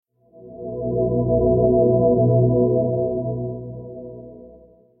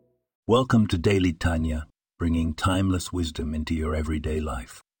Welcome to Daily Tanya, bringing timeless wisdom into your everyday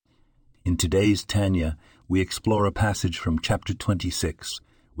life. In today's Tanya, we explore a passage from chapter 26,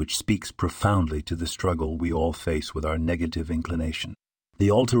 which speaks profoundly to the struggle we all face with our negative inclination. The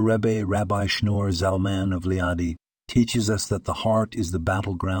Alter Rebbe, Rabbi Shneur Zalman of Liadi, teaches us that the heart is the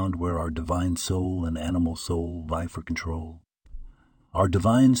battleground where our divine soul and animal soul vie for control. Our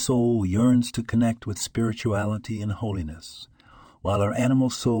divine soul yearns to connect with spirituality and holiness, while our animal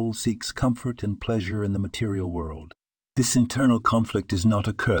soul seeks comfort and pleasure in the material world. This internal conflict is not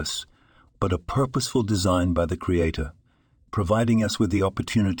a curse, but a purposeful design by the Creator, providing us with the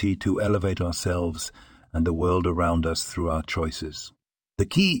opportunity to elevate ourselves and the world around us through our choices. The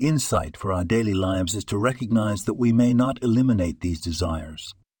key insight for our daily lives is to recognize that we may not eliminate these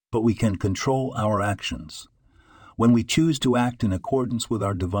desires, but we can control our actions. When we choose to act in accordance with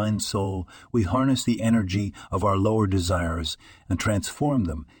our divine soul, we harness the energy of our lower desires and transform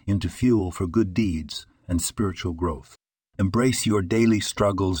them into fuel for good deeds and spiritual growth. Embrace your daily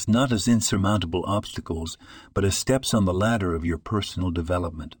struggles not as insurmountable obstacles, but as steps on the ladder of your personal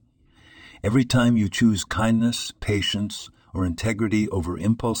development. Every time you choose kindness, patience, or integrity over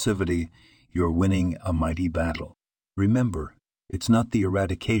impulsivity, you're winning a mighty battle. Remember, it's not the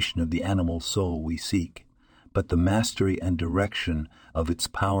eradication of the animal soul we seek, but the mastery and direction of its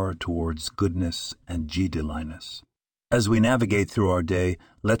power towards goodness and Jiddilinus. As we navigate through our day,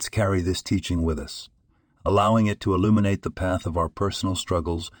 let's carry this teaching with us, allowing it to illuminate the path of our personal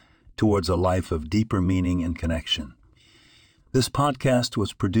struggles towards a life of deeper meaning and connection. This podcast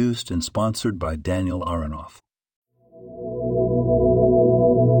was produced and sponsored by Daniel Aronoff.